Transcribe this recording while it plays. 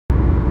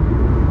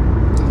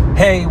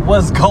Hey,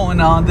 what's going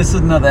on? This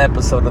is another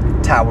episode of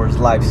the Towers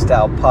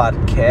Lifestyle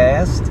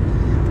Podcast.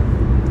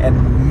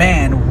 And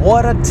man,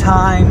 what a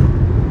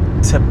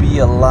time to be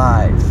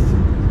alive.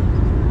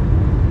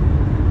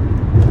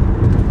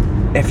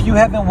 If you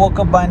haven't woke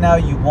up by now,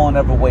 you won't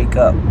ever wake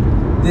up.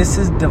 This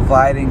is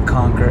divide and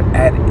conquer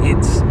at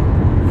its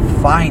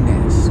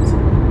finest.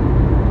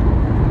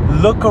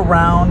 Look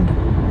around,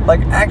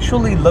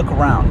 actually look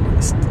around.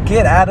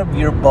 Get out of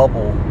your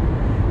bubble.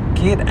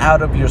 Get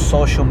out of your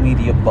social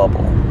media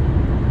bubble.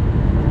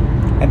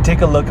 And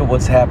take a look at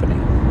what's happening.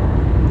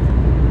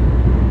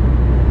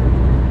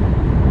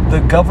 The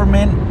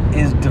government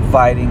is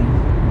dividing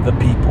the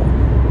people.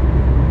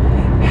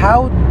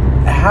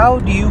 How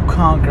do you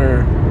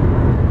conquer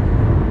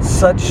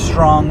such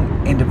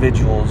strong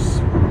individuals?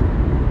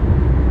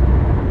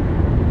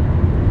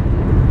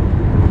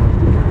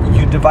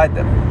 You divide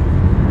them.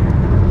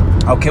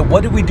 Okay,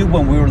 what did we do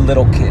when we were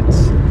little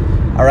kids?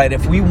 All right,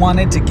 if we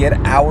wanted to get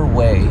our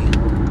way,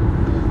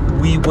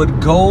 we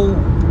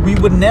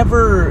would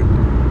never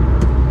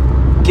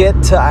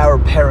get to our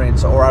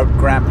parents or our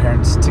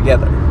grandparents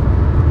together.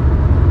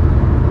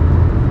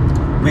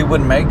 We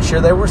would make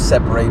sure they were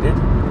separated,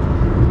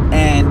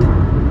 and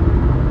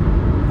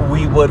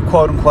we would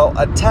quote unquote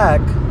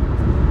attack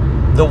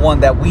the one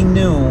that we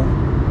knew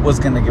was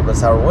going to give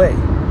us our way.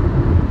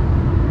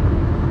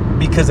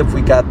 Because if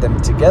we got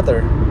them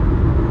together,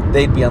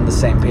 they'd be on the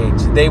same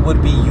page. They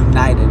would be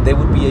united. They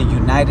would be a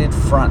united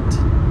front.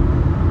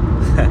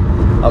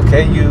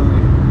 Okay, you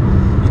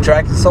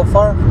tracking so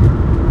far?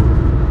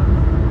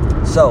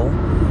 So,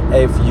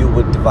 if you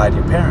would divide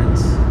your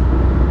parents,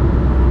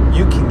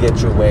 you can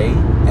get your way.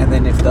 And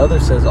then if the other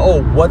says,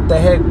 oh, what the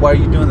heck? Why are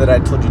you doing that? I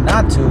told you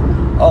not to.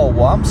 Oh,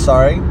 well, I'm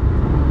sorry.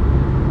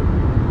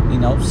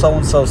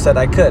 So-and-so said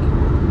I could.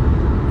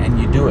 And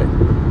you do it.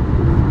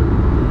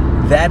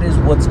 That is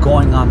what's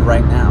going on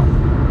right now.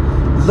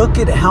 Look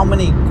at how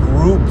many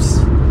groups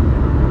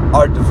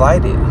are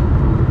divided.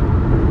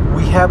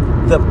 We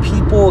have the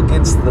people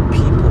against the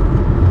people.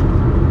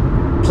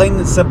 Plain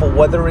and simple,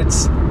 whether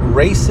it's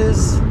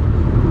races,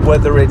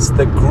 whether it's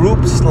the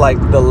groups like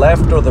the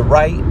left or the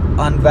right,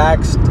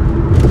 unvaxxed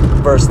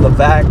versus the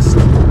vaxxed,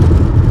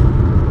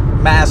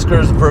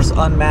 maskers versus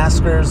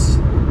unmaskers,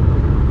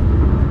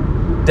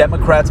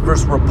 Democrats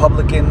versus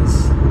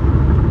Republicans,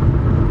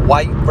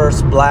 white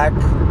versus black.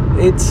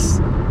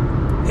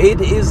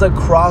 It is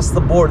across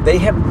the board. They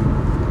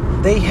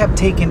have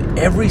taken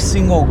every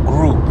single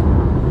group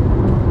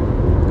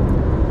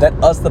that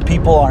us the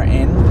people are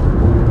in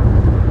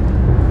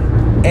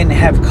and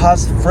have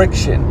caused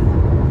friction.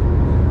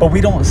 But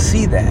we don't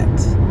see that.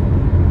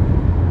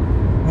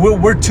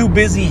 We're too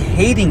busy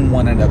hating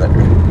one another.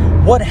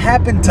 What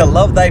happened to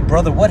love thy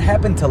brother? What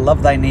happened to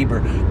love thy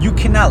neighbor? You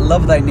cannot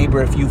love thy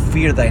neighbor if you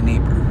fear thy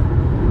neighbor.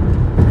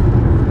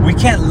 We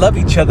can't love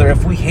each other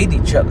if we hate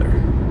each other.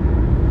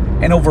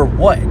 And over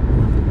what?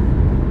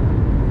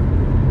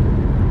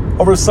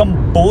 Over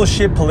some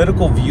bullshit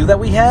political view that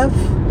we have?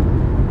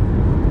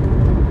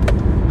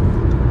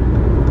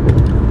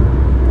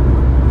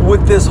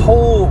 With this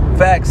whole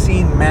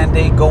vaccine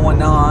mandate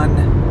going on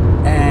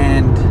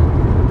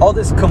and all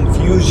this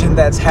confusion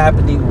that's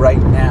happening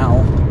right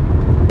now,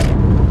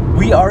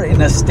 we are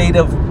in a state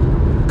of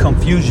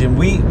confusion.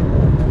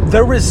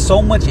 There is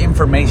so much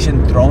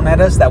information thrown at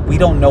us that we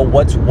don't know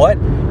what's what,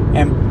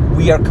 and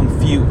we are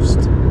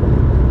confused.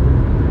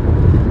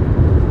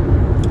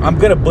 I'm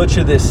gonna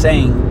butcher this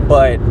saying,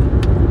 but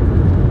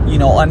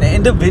an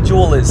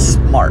individual is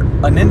smart.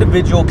 An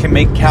individual can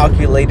make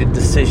calculated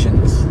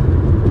decisions.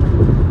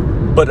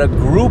 But a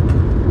group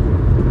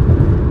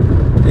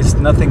is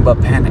nothing but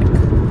panic.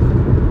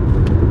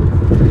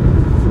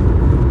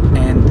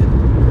 And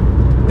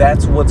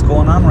that's what's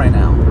going on right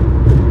now.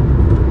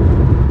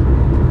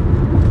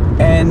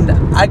 And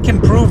I can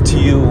prove to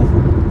you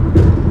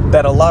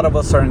that a lot of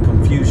us are in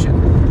confusion.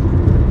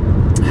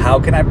 How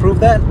can I prove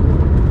that?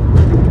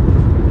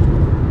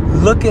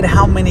 Look at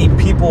how many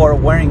people are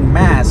wearing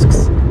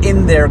masks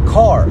in their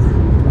car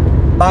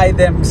by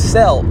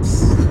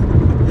themselves.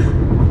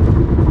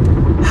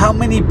 How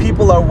many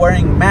people are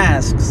wearing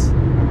masks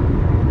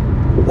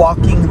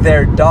walking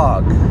their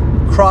dog,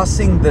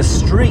 crossing the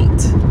street?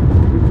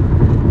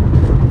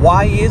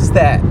 Why is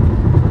that?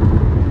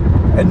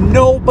 And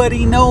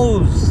nobody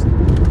knows.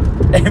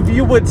 If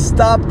you would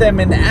stop them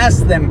and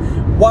ask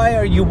them, why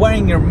are you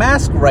wearing your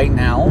mask right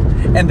now?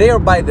 And they are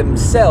by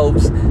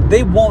themselves,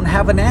 they won't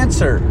have an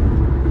answer.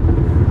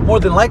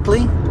 More than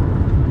likely.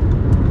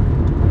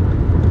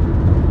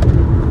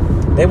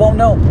 They won't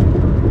know.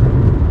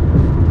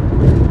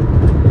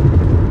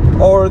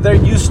 Or they're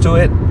used to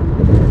it.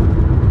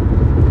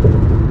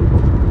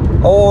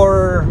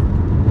 Or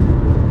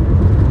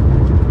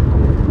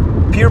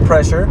peer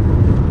pressure.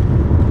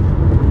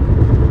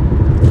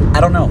 I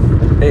don't know.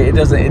 It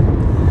doesn't.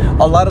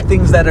 A lot of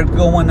things that are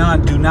going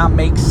on do not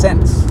make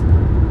sense.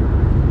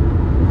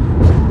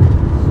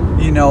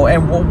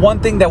 And one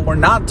thing that we're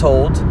not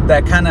told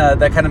that kind of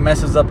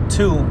messes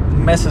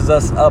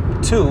us up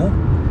too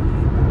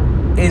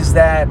is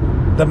that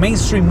The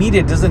mainstream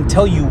media doesn't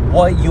tell you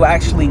what you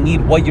actually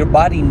need, what your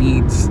body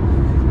needs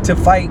to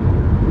fight,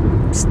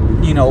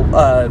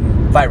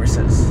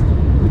 viruses,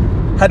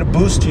 how to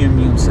boost your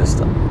immune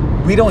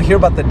system. We don't hear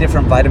about the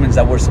different vitamins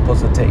that we're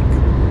supposed to take.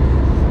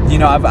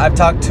 I've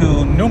talked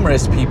to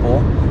numerous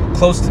people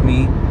close to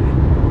me,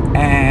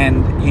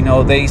 and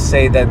they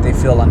say that they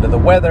feel under the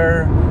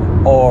weather,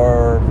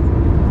 or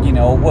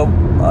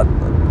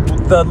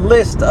the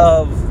list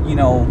of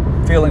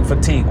feeling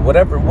fatigue,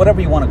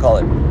 whatever you want to call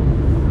it.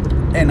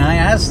 And I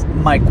asked,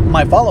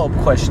 my follow-up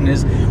question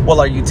is, well,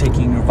 are you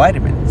taking your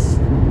vitamins?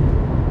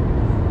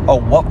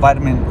 Oh, what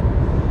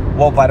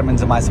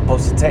vitamins am I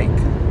supposed to take?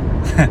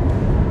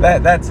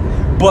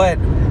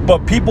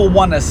 But people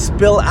want to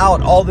spill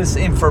out all this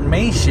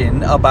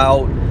information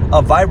about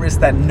a virus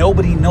that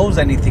nobody knows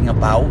anything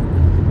about,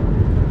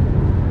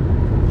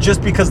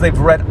 just because they've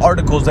read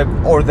articles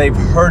or they've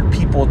heard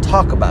people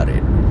talk about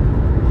it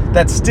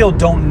that still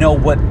don't know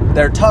what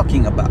they're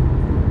talking about.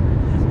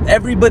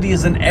 Everybody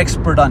is an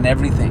expert on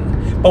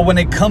everything, but when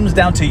it comes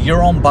down to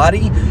your own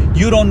body,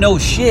 you don't know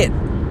shit.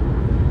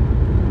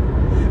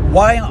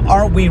 Why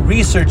aren't we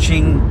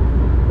researching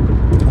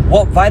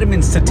what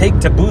vitamins to take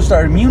to boost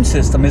our immune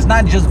system? It's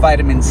not just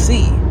vitamin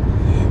C.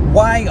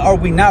 Why are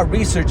we not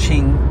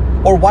researching,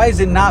 or why is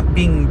it not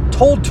being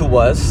told to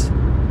us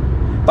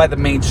by the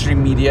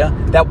mainstream media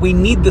that we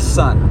need the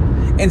sun?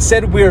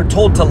 Instead, we are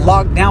told to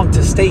lock down,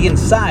 to stay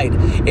inside.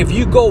 If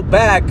you go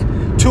back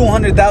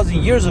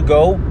 200,000 years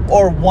ago,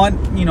 or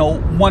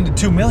 1 to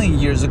 2 million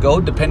years ago,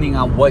 depending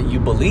on what you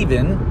believe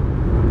in,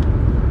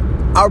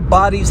 our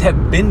bodies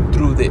have been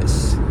through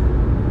this.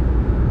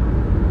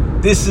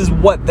 This is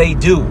what they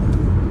do.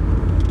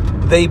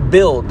 They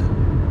build.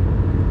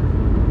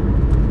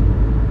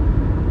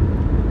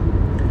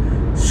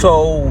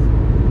 So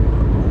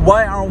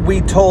why aren't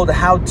we told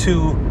how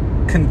to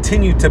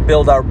continue to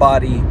build our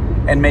body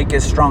and make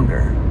it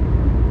stronger?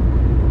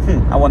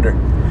 I wonder.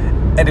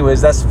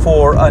 Anyways, that's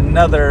for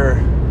another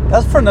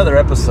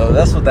episode.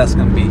 That's what that's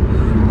going to be.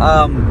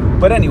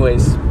 But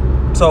anyways,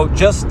 so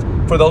just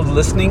for those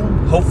listening,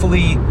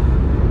 hopefully,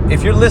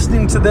 if you're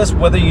listening to this,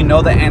 whether you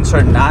know the answer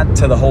or not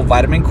to the whole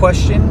vitamin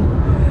question,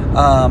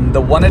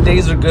 the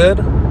one-a-days are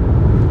good.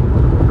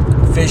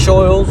 Fish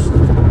oils,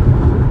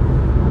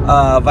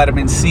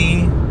 vitamin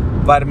C,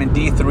 vitamin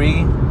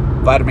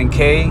D3, vitamin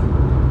K,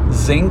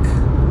 zinc.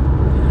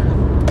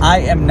 I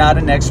am not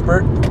an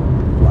expert.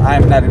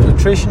 I'm not a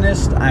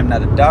nutritionist. I'm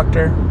not a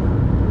doctor.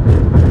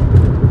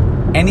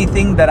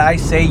 Anything that I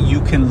say, you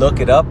can look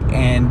it up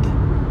and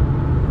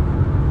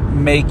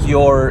make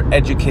your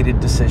educated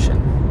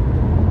decision.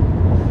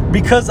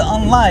 Because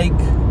unlike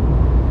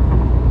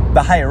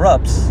the higher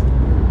ups,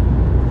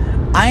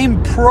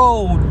 I'm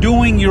pro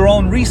doing your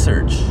own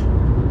research.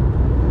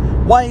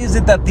 Why is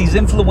it that these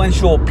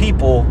influential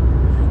people,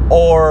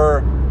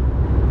 or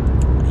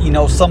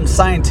some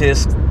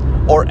scientists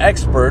or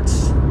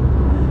experts,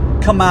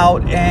 come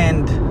out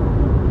and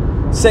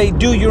say,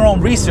 do your own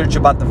research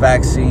about the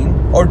vaccine,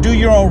 or do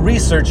your own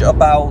research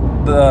about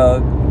the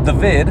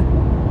vid,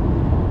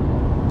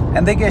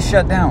 and they get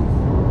shut down?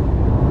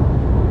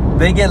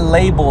 They get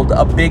labeled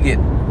a bigot.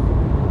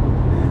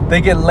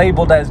 They get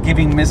labeled as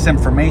giving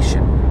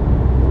misinformation.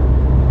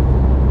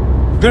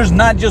 There's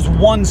not just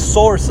one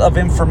source of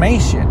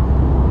information.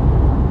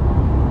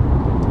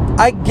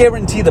 I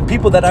guarantee the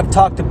people that I've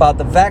talked about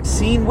the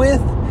vaccine with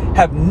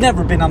have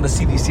never been on the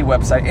CDC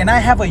website. And I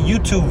have a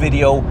YouTube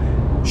video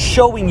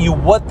showing you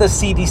what the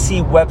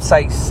CDC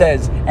website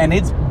says, and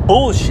it's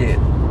bullshit,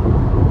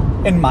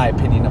 in my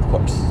opinion, of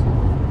course.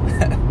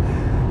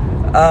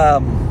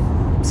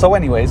 So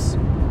anyways,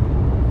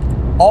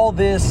 all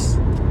this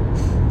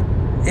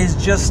is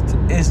just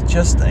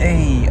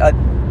a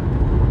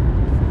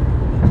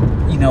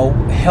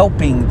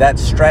helping that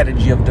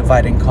strategy of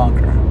divide and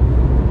conquer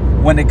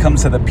when it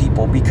comes to the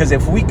people. Because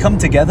if we come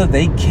together,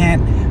 they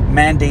can't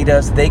mandate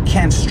us, they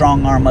can't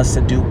strong arm us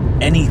to do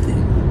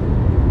anything.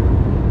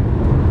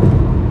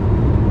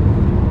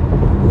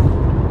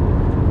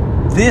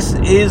 This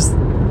is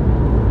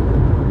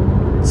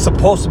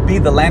supposed to be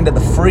the land of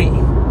the free.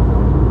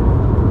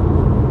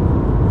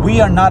 We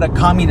are not a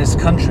communist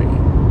country.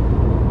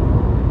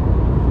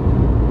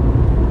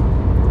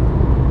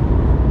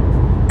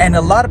 And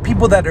a lot of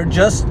people that are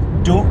just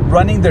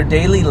running their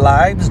daily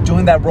lives,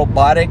 doing that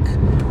robotic,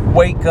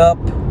 wake up,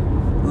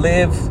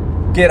 live,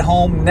 get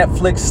home,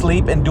 Netflix,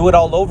 sleep, and do it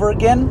all over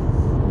again,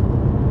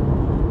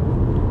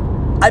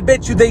 I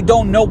bet you they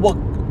don't know what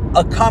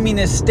a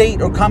communist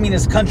state or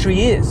communist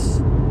country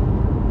is.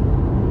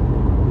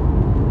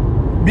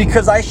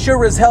 Because I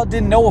sure as hell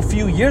didn't know a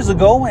few years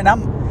ago, and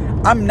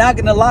I'm not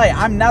gonna lie,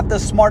 I'm not the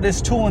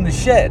smartest tool in the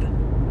shed,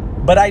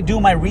 but I do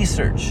my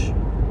research.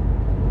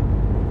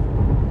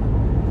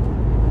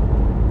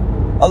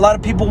 A lot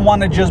of people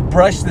want to just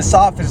brush this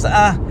off as,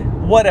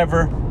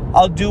 whatever,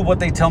 I'll do what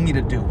they tell me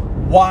to do.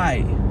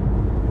 Why?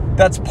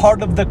 That's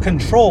part of the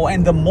control.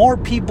 And the more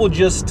people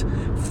just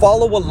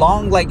follow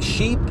along like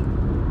sheep,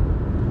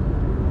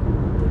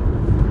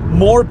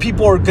 more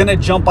people are gonna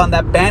jump on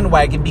that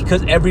bandwagon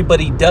because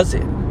everybody does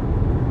it.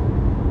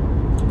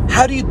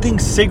 How do you think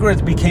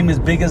cigarettes became as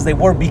big as they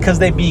were? Because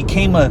they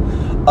became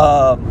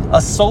a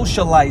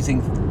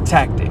socializing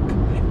tactic.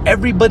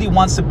 Everybody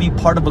wants to be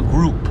part of a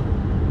group.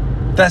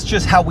 That's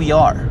just how we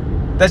are.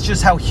 That's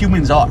just how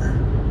humans are.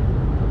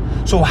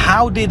 So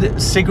how did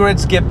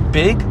cigarettes get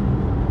big?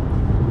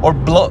 Or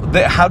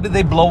how did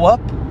they blow up?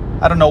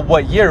 I don't know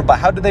what year, but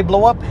how did they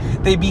blow up?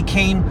 They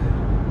became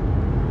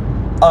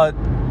a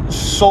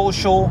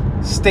social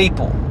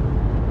staple.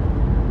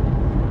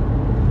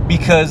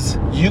 Because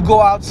you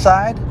go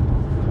outside,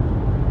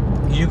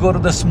 you go to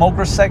the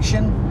smoker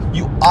section,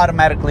 you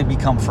automatically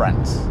become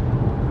friends.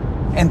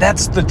 And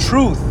that's the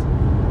truth.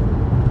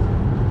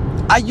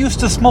 I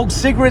used to smoke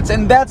cigarettes,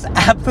 and that's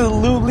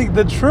absolutely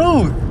the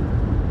truth.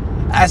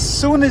 As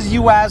soon as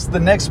you ask the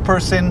next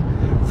person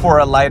for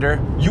a lighter,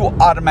 you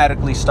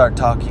automatically start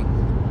talking.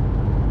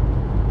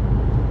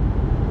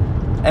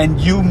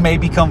 And you may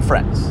become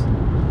friends.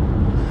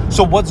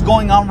 So what's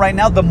going on right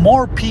now? The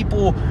more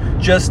people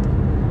just,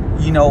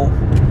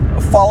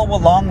 follow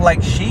along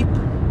like sheep,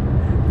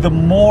 the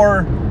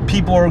more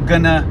people are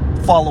gonna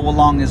follow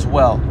along as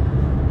well.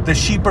 The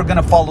sheep are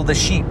gonna follow the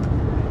sheep.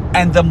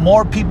 And the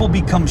more people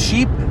become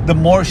sheep, the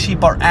more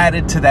sheep are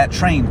added to that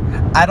train.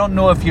 I don't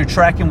know if you're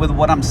tracking with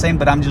what I'm saying,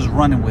 but I'm just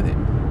running with it.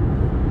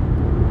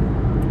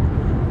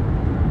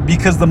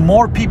 Because the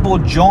more people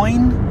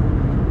join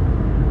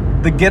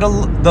the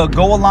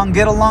go along,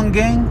 get along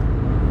gang,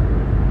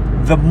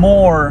 the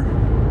more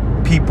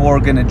people are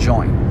gonna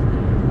join.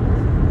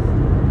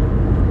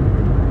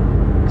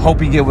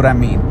 Hope you get what I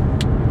mean.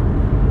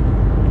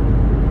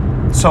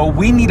 So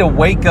we need to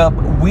wake up.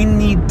 We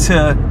need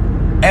to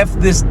F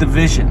this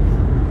division.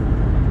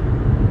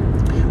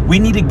 We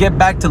need to get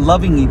back to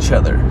loving each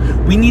other.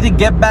 We need to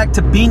get back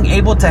to being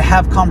able to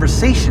have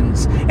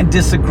conversations and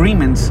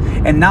disagreements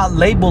and not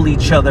label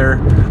each other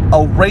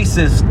a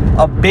racist,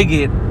 a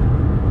bigot,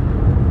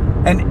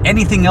 and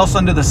anything else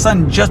under the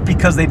sun just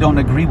because they don't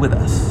agree with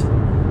us.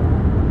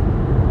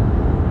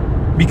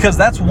 Because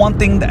that's one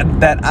thing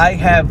that I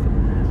have,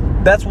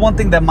 that's one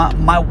thing that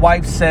my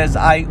wife says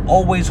I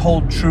always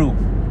hold true.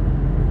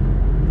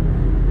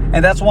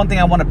 And that's one thing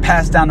I want to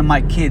pass down to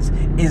my kids,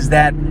 is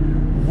that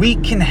we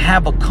can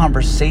have a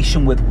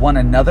conversation with one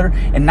another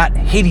and not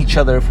hate each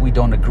other if we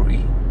don't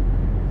agree.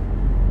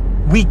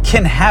 We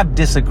can have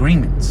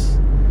disagreements.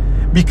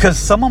 Because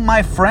some of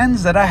my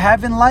friends that I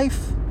have in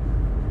life,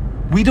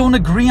 we don't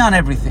agree on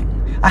everything.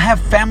 I have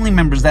family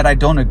members that I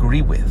don't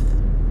agree with.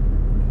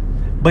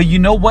 But you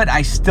know what?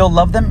 I still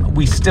love them.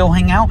 We still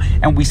hang out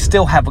and we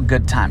still have a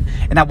good time.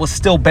 And I will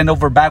still bend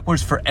over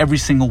backwards for every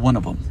single one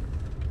of them.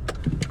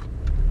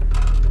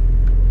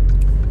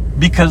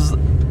 Because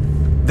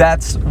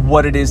that's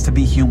what it is to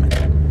be human.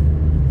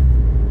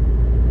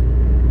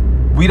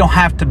 We don't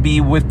have to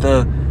be with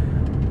the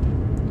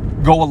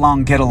go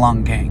along, get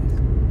along gang.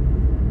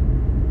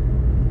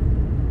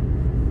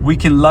 We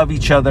can love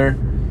each other,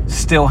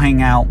 still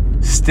hang out,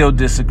 still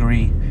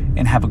disagree,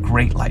 and have a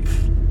great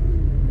life.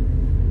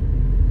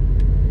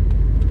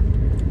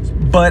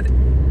 But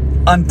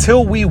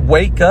until we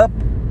wake up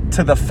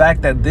to the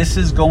fact that this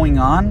is going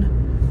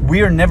on,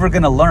 we are never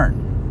going to learn.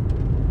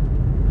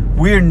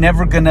 We are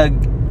never going to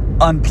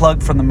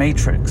unplug from the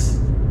matrix.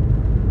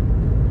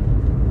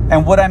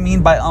 And what I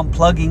mean by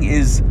unplugging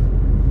is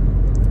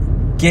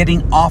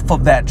getting off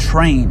of that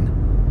train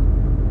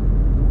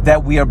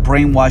that we are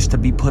brainwashed to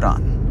be put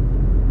on.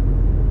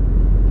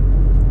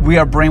 We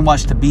are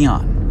brainwashed to be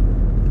on.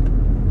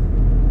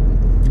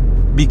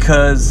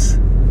 Because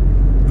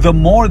the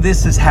more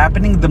this is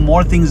happening, the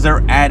more things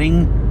they're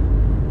adding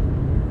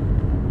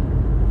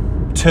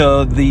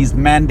to these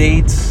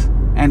mandates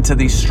and to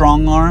these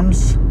strong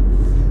arms,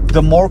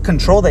 the more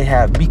control they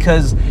have.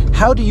 Because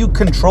how do you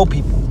control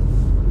people?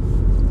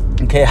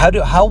 Okay, how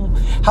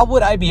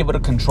would I be able to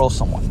control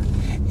someone?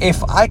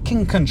 If I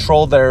can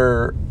control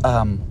their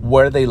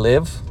where they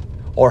live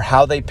or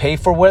how they pay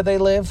for where they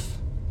live,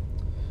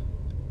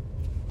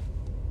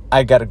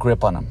 I got a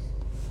grip on them.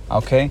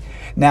 Okay,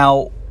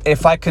 now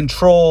if I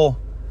control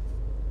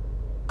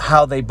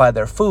how they buy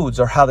their foods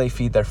or how they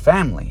feed their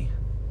family,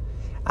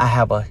 I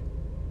have a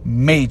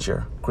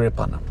major grip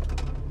on them.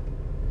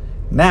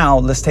 Now,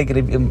 let's take it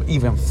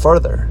even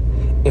further.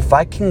 If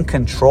I can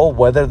control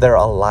whether they're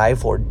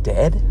alive or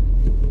dead,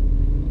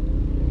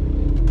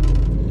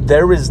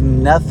 there is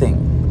nothing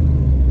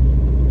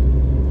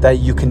that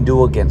you can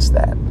do against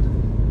that.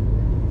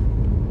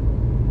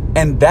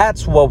 And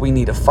that's what we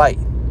need to fight.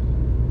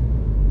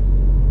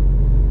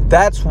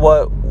 That's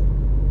what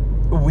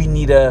we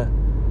need to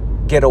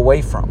get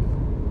away from,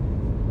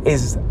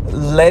 is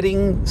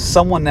letting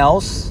someone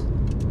else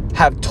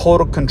have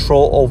total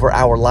control over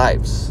our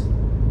lives.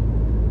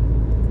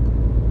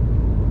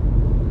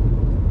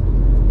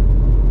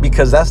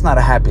 Because that's not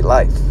a happy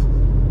life.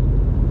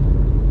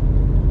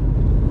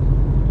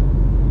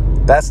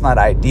 That's not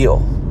ideal.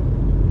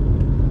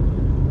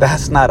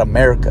 That's not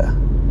America.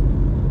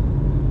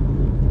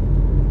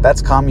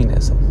 That's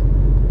communism.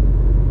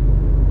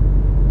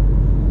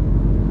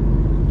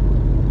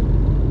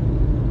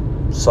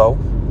 So,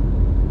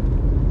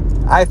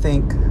 I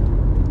think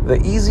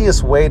The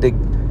easiest way to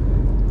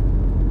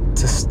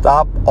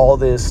stop all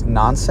this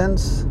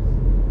nonsense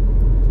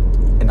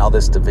and all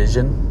this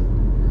division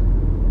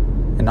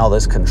and all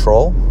this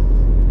control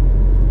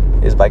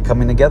is by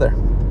coming together.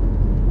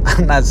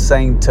 I'm not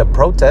saying to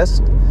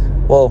protest.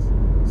 Well,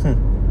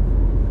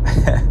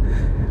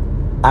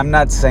 I'm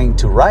not saying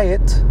to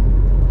riot,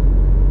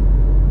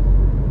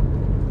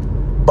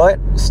 but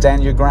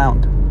stand your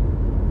ground.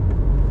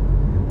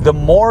 The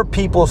more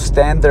people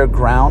stand their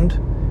ground,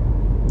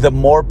 the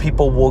more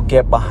people will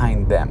get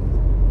behind them.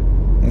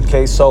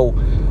 Okay, so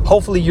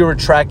hopefully you were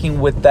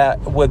tracking with that,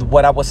 with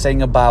what I was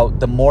saying about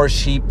the more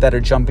sheep that are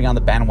jumping on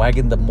the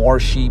bandwagon, the more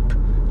sheep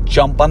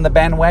jump on the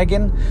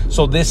bandwagon.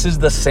 So this is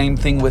the same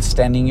thing with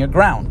standing your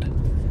ground.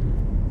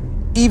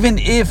 Even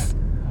if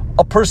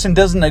a person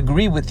doesn't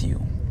agree with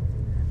you,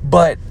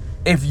 but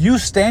if you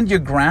stand your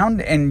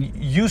ground and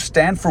you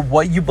stand for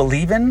what you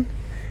believe in,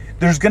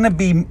 there's going to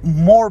be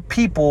more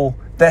people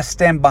that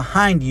stand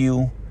behind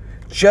you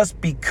just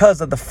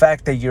because of the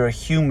fact that you're a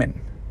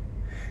human.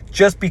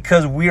 Just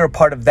because we are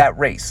part of that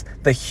race,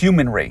 the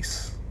human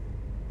race.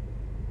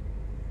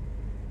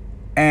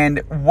 And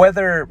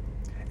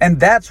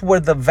that's where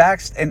the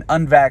vaxxed and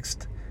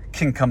unvaxxed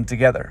can come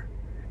together.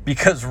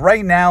 Because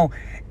right now,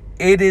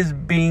 it is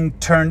being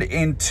turned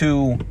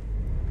into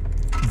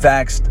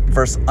vaxxed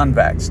versus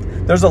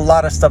unvaxxed. There's a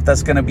lot of stuff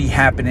that's going to be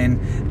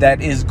happening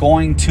that is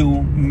going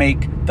to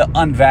make the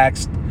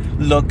unvaxxed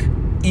look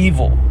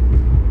evil.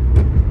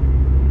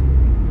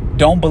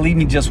 Don't believe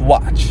me, just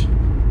watch.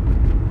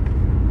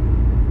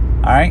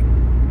 All right?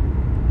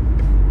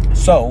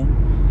 So,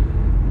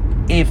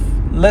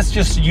 let's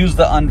just use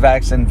the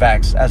unvaxxed and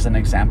vaxxed as an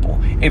example.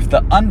 If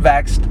the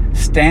unvaxxed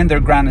stand their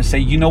ground and say,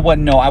 you know what,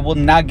 no, I will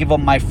not give up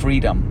my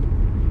freedom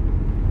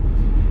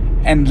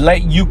and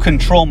let you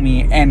control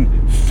me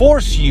and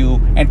force you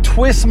and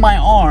twist my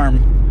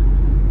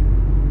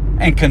arm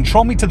and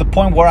control me to the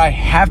point where I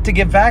have to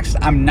get vaxxed,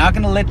 I'm not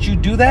going to let you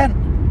do that.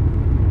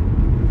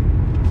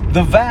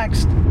 The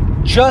vaxxed,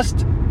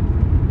 just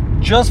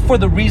for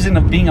the reason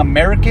of being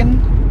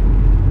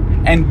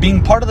American and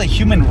being part of the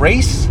human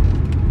race,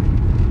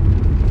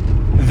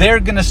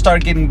 they're going to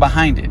start getting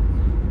behind it.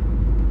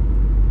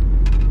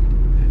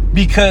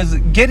 Because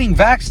getting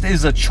vaxxed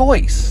is a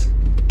choice.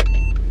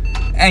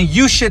 And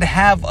you should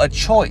have a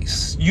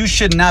choice. You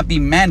should not be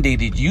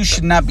mandated. You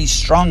should not be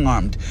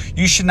strong-armed.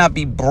 You should not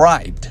be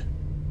bribed.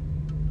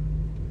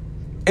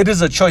 It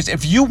is a choice.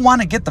 If you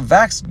want to get the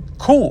vax,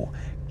 cool,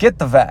 get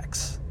the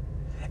vax.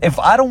 If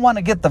I don't want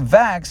to get the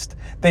vaxxed,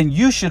 then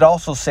you should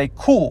also say,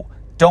 cool,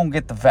 don't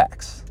get the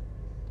vax.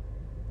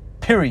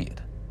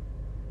 Period.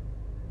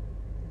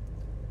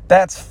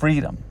 That's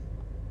freedom.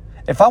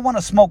 If I want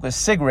to smoke a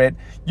cigarette,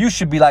 you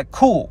should be like,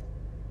 cool,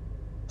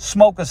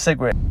 smoke a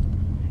cigarette.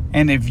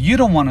 And if you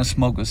don't want to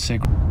smoke a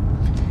cigarette,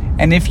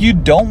 and if you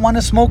don't want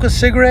to smoke a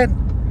cigarette,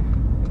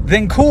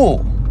 then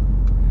cool.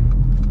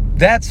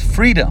 That's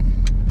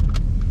freedom.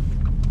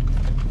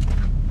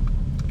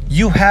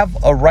 You have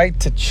a right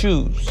to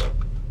choose.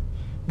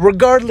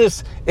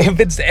 Regardless if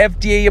it's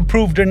FDA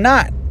approved or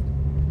not.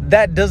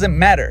 That doesn't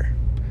matter.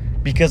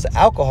 Because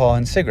alcohol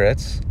and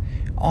cigarettes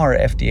are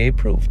FDA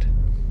approved.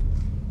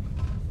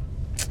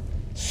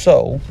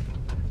 So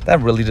that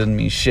really doesn't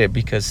mean shit,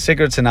 because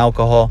cigarettes and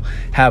alcohol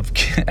have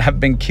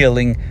been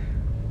killing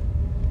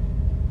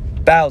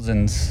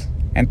thousands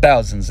and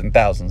thousands and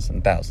thousands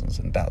and thousands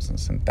and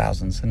thousands and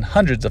thousands and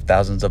hundreds of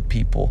thousands of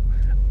people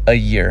a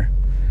year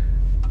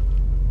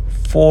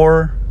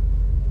for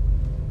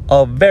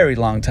a very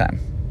long time.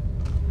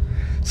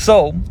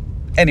 So,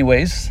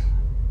 anyways,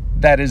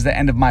 that is the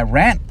end of my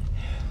rant.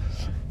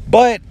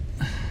 But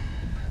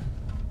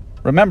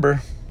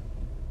remember,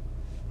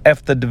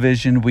 F the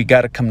division. We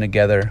got to come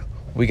together.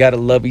 We got to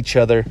love each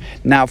other,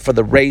 not for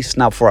the race,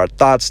 not for our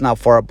thoughts, not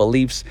for our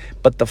beliefs,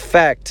 but the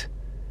fact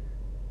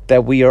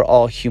that we are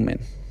all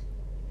human.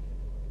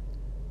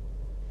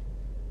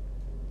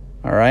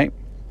 All right?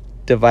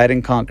 Divide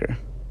and conquer.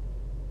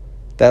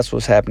 That's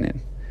what's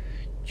happening.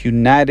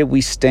 United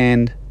we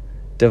stand,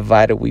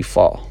 divided we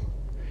fall.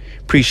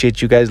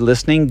 Appreciate you guys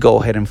listening.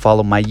 Go ahead and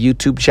follow my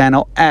YouTube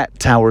channel at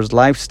Towers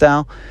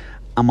Lifestyle.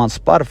 I'm on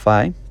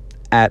Spotify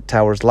at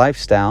Towers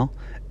Lifestyle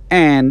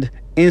and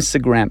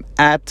Instagram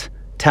at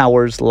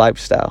Towers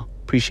Lifestyle.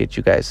 Appreciate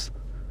you guys.